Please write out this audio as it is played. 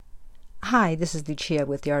Hi, this is Lucia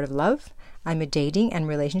with The Art of Love. I'm a dating and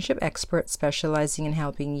relationship expert specializing in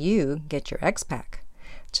helping you get your ex back.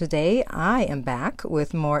 Today, I am back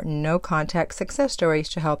with more no contact success stories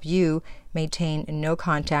to help you maintain no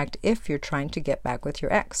contact if you're trying to get back with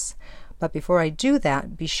your ex. But before I do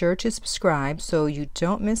that, be sure to subscribe so you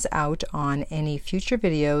don't miss out on any future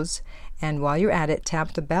videos. And while you're at it,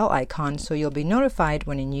 tap the bell icon so you'll be notified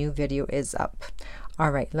when a new video is up. All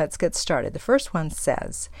right, let's get started. The first one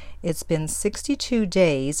says, it's been 62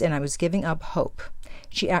 days and I was giving up hope.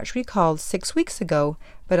 She actually called 6 weeks ago,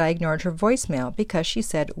 but I ignored her voicemail because she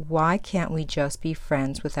said, why can't we just be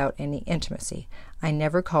friends without any intimacy? I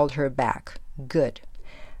never called her back. Good.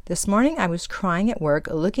 This morning I was crying at work,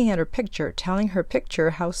 looking at her picture, telling her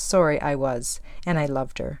picture how sorry I was, and I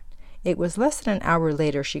loved her. It was less than an hour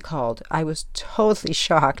later she called. I was totally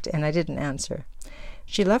shocked and I didn't answer.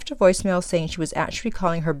 She left a voicemail saying she was actually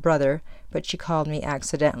calling her brother, but she called me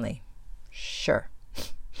accidentally. Sure.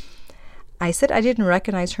 I said I didn't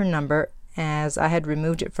recognize her number as I had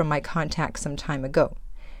removed it from my contacts some time ago.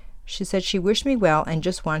 She said she wished me well and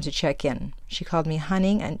just wanted to check in. She called me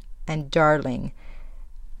honey and darling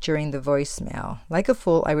during the voicemail. Like a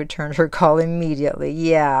fool, I returned her call immediately.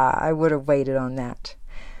 Yeah, I would have waited on that.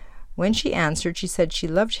 When she answered, she said she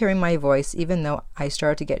loved hearing my voice even though I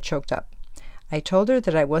started to get choked up. I told her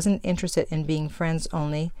that I wasn't interested in being friends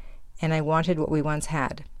only, and I wanted what we once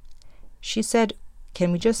had. She said,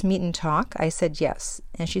 can we just meet and talk? I said yes,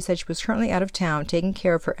 and she said she was currently out of town taking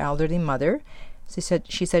care of her elderly mother. She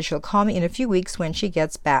said she'll call me in a few weeks when she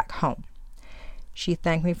gets back home. She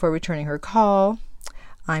thanked me for returning her call.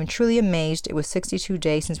 I'm truly amazed it was 62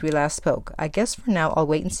 days since we last spoke. I guess for now I'll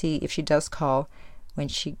wait and see if she does call when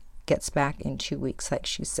she gets back in 2 weeks, like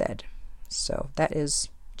she said. So that is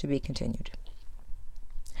to be continued.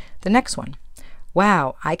 The next one.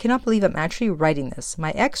 Wow, I cannot believe I'm actually writing this.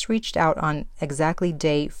 My ex reached out on exactly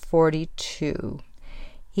day 42.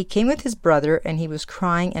 He came with his brother and he was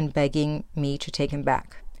crying and begging me to take him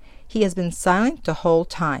back. He has been silent the whole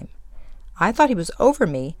time. I thought he was over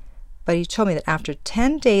me, but he told me that after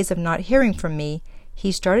 10 days of not hearing from me,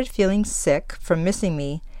 he started feeling sick from missing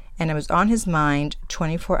me, and I was on his mind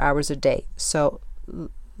 24 hours a day. So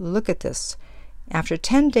look at this. After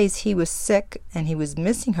 10 days he was sick and he was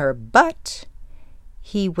missing her, but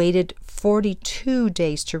he waited 42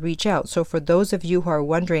 days to reach out. So for those of you who are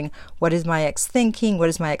wondering, what is my ex thinking? What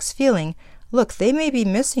is my ex feeling? Look, they may be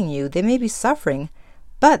missing you. They may be suffering,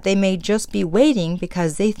 but they may just be waiting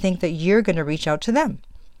because they think that you're going to reach out to them.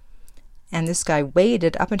 And this guy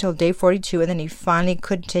waited up until day 42, and then he finally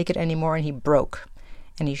couldn't take it anymore and he broke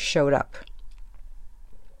and he showed up.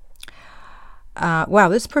 Wow,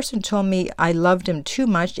 this person told me I loved him too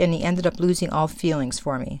much and he ended up losing all feelings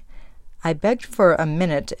for me. I begged for a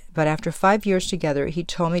minute, but after 5 years together, he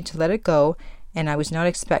told me to let it go, and I was not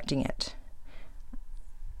expecting it.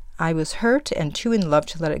 I was hurt and too in love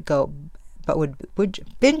to let it go, but would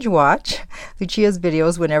binge watch Lucia's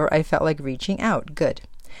videos whenever I felt like reaching out. Good.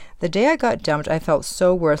 The day I got dumped, I felt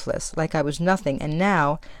so worthless, like I was nothing, and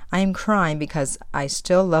now I am crying because I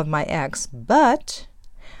still love my ex, but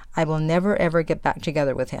I will never ever get back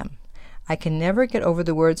together with him. I can never get over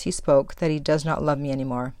the words he spoke that he does not love me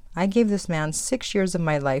anymore. I gave this man 6 years of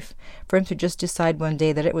my life for him to just decide one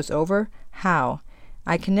day that it was over. How?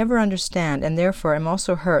 I can never understand, and therefore am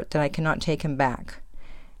also hurt that I cannot take him back.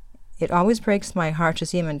 It always breaks my heart to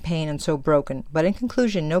see him in pain and so broken, but in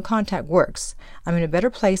conclusion, no contact works. I'm in a better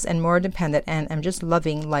place and more independent, and I'm just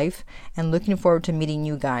loving life and looking forward to meeting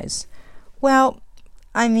you guys. Well,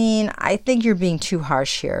 I mean, I think you're being too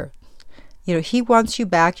harsh here. You know, he wants you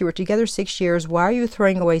back. You were together 6 years. Why are you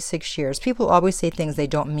throwing away 6 years? People always say things they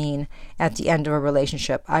don't mean at the end of a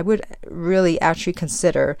relationship. I would really actually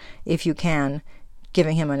consider, if you can,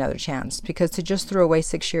 giving him another chance, because to just throw away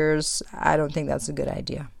 6 years, I don't think that's a good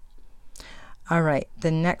idea. All right,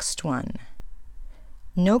 the next one.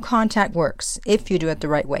 No contact works if you do it the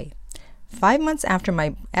right way. 5 months after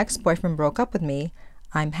my ex-boyfriend broke up with me,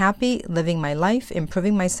 I'm happy, living my life,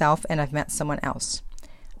 improving myself, and I've met someone else.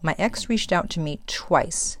 My ex reached out to me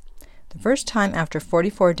twice. The first time after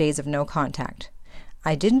 44 days of no contact.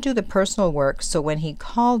 I didn't do the personal work, so when he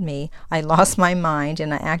called me, I lost my mind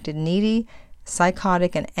and I acted needy,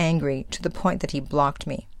 psychotic, and angry to the point that he blocked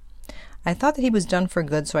me. I thought that he was done for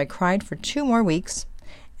good, so I cried for 2 more weeks,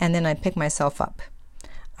 and then I picked myself up.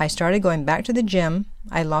 I started going back to the gym.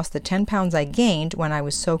 I lost the 10 pounds I gained when I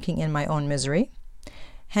was soaking in my own misery.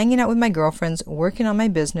 Hanging out with my girlfriends, working on my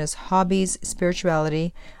business, hobbies,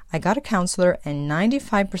 spirituality. I got a counselor, and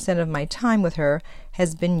 95% of my time with her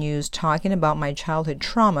has been used talking about my childhood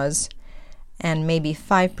traumas and maybe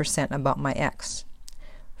 5% about my ex.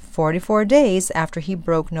 44 days after he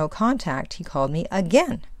broke no contact, he called me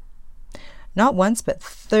again. Not once, but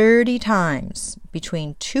 30 times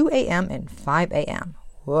between 2 a.m. and 5 a.m.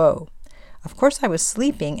 Whoa. Of course, I was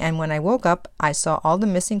sleeping, and when I woke up, I saw all the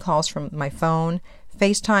missing calls from my phone,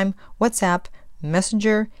 FaceTime, WhatsApp,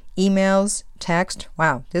 Messenger, emails, text.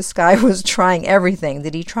 Wow, this guy was trying everything.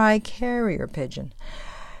 Did he try carrier pigeon?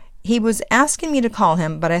 He was asking me to call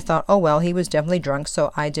him, but I thought, oh well, he was definitely drunk,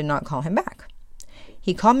 so I did not call him back.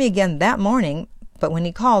 He called me again that morning, but when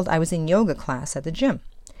he called, I was in yoga class at the gym.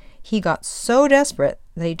 He got so desperate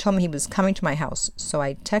that he told me he was coming to my house, so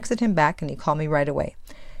I texted him back and he called me right away.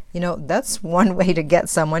 You know, that's one way to get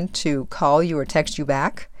someone to call you or text you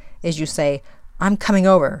back, is you say, I'm coming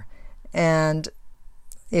over. And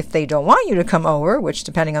if they don't want you to come over, which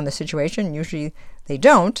depending on the situation, usually they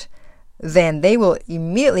don't, then they will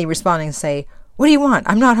immediately respond and say, what do you want?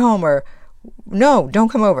 I'm not home, or no,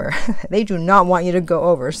 don't come over. They do not want you to go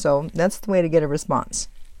over, so that's the way to get a response.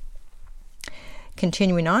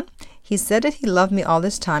 Continuing on, he said that he loved me all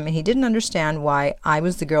this time and he didn't understand why I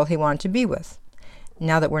was the girl he wanted to be with,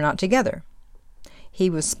 now that we're not together. He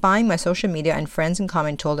was spying my social media, and friends in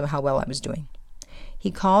common told him how well I was doing.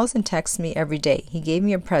 He calls and texts me every day. He gave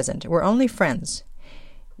me a present. We're only friends.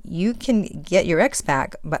 You can get your ex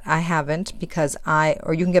back, but I haven't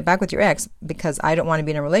or you can get back with your ex because I don't want to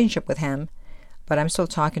be in a relationship with him, but I'm still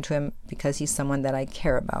talking to him because he's someone that I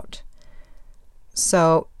care about.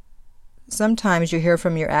 So sometimes you hear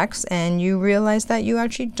from your ex and you realize that you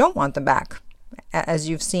actually don't want them back, as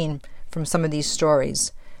you've seen from some of these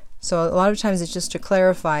stories. So a lot of times it's just to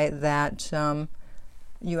clarify that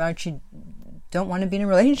you actually don't want to be in a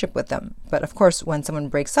relationship with them. But of course, when someone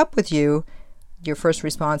breaks up with you, your first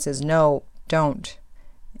response is no, don't.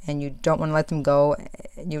 And you don't want to let them go.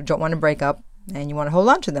 You don't want to break up, and you want to hold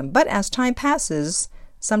on to them. But as time passes,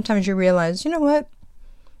 sometimes you realize, you know what?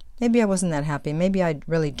 Maybe I wasn't that happy. Maybe I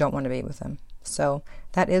really don't want to be with them. So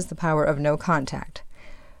that is the power of no contact.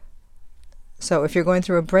 So if you're going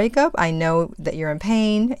through a breakup, I know that you're in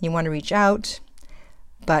pain and you want to reach out,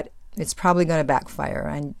 but it's probably going to backfire,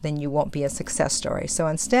 and then you won't be a success story. So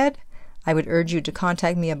instead, I would urge you to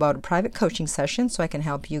contact me about a private coaching session so I can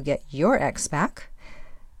help you get your ex back.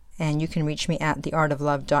 And you can reach me at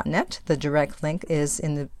theartoflove.net. The direct link is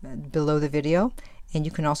below the video. And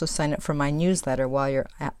you can also sign up for my newsletter while you're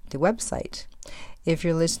at the website. If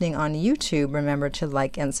you're listening on YouTube, remember to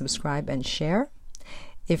like and subscribe and share.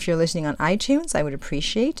 If you're listening on iTunes, I would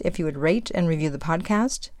appreciate if you would rate and review the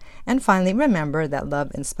podcast. And finally, remember that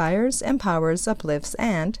love inspires, empowers, uplifts,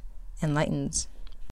 and enlightens.